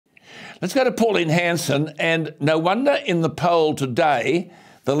Let's go to Pauline Hanson, and no wonder in the poll today,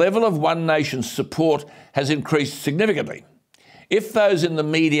 the level of One Nation's support has increased significantly. If those in the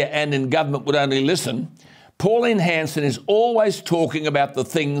media and in government would only listen, Pauline Hanson is always talking about the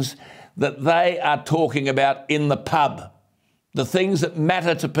things that they are talking about in the pub, the things that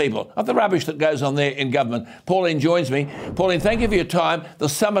matter to people, not the rubbish that goes on there in government. Pauline joins me. Pauline, thank you for your time. The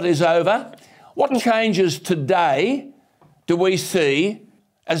summit is over. What changes today do we see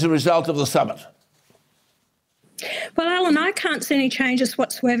as a result of the summit? Well, Alan, I can't see any changes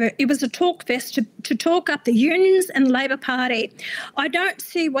whatsoever. It was a talk fest to talk up the unions and the Labor Party. I don't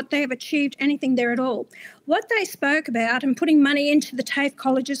see what they have achieved anything there at all. What they spoke about and putting money into the TAFE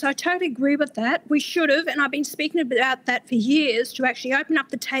colleges, I totally agree with that. We should have, and I've been speaking about that for years, to actually open up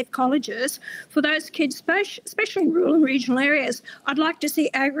the TAFE colleges for those kids, especially in rural and regional areas. I'd like to see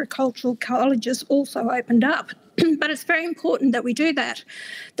agricultural colleges also opened up. But it's very important that we do that.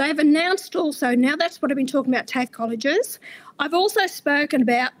 They've announced also, now that's what I've been talking about, TAFE colleges. I've also spoken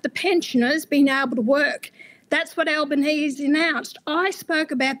about the pensioners being able to work. That's what Albanese announced. I spoke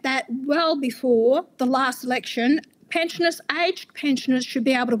about that well before the last election. Pensioners, aged pensioners, should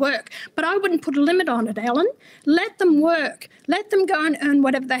be able to work. But I wouldn't put a limit on it, Alan. Let them work. Let them go and earn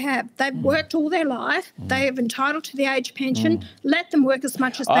whatever they have. They've worked all their life. They are entitled to the age pension. Let them work as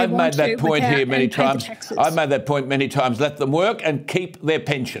much as they want to. I've made that point here many times. I've made that point many times. Let them work and keep their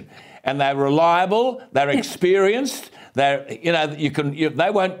pension. And they're reliable. They're experienced. They're, they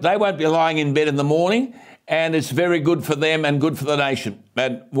won't be lying in bed in the morning. And it's very good for them and good for the nation.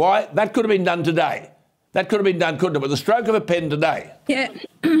 And why? That could have been done today. That could have been done, couldn't it, with the stroke of a pen today? Yeah.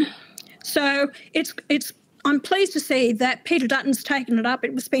 So I'm pleased to see that Peter Dutton's taken it up.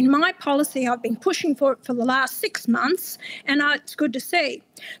 It's been my policy. I've been pushing for it for the last 6 months, and it's good to see.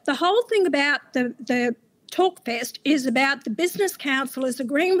 The whole thing about the Talkfest is about the business councillors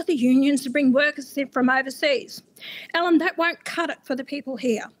agreeing with the unions to bring workers in from overseas. Alan, that won't cut it for the people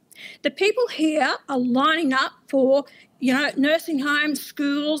here. The people here are lining up for, nursing homes,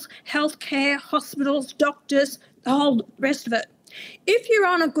 schools, healthcare, hospitals, doctors, the whole rest of it. If you're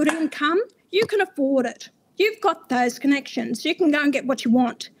on a good income, you can afford it. You've got those connections. You can go and get what you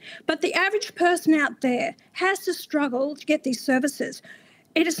want. But the average person out there has to struggle to get these services.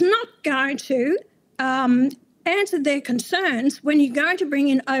 It is not going to answer their concerns when you're going to bring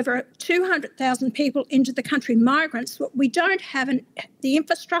in over 200,000 people into the country, migrants. We don't have the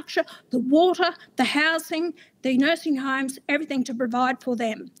infrastructure, the water, the housing, the nursing homes, everything to provide for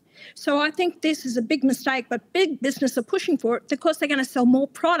them. So I think this is a big mistake, but big business are pushing for it because they're going to sell more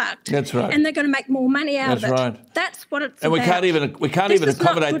product. That's right. And they're going to make more money out of it. That's right. That's what it's and about. We can't even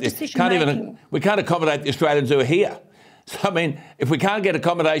accommodate the Australians who are here. So, I mean, if we can't get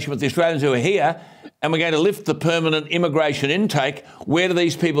accommodation with the Australians who are here and we're going to lift the permanent immigration intake, where do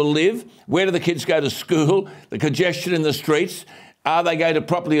these people live? Where do the kids go to school? The congestion in the streets, are they going to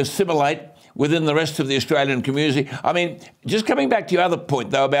properly assimilate within the rest of the Australian community? I mean, just coming back to your other point,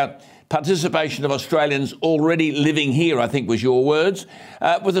 though, about participation of Australians already living here, I think was your words.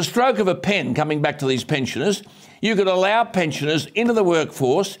 With a stroke of a pen, coming back to these pensioners, you could allow pensioners into the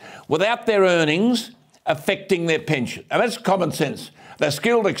workforce without their earnings affecting their pension. And that's common sense. They're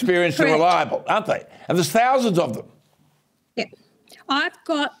skilled, experienced and reliable, aren't they? And there's thousands of them. Yeah. I've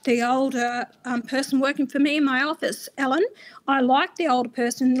got the older person working for me in my office, Ellen. I like the older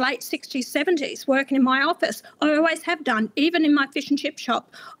person, late 60s, 70s, working in my office. I always have done, even in my fish and chip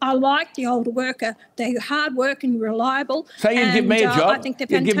shop. I like the older worker. They're hard-working, reliable. So you'd give me a job? I think they're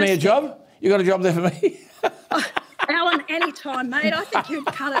fantastic. You'd give me a job? You got a job there for me? Alan, any time, mate. I think you'd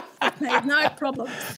cut it with me, no problem.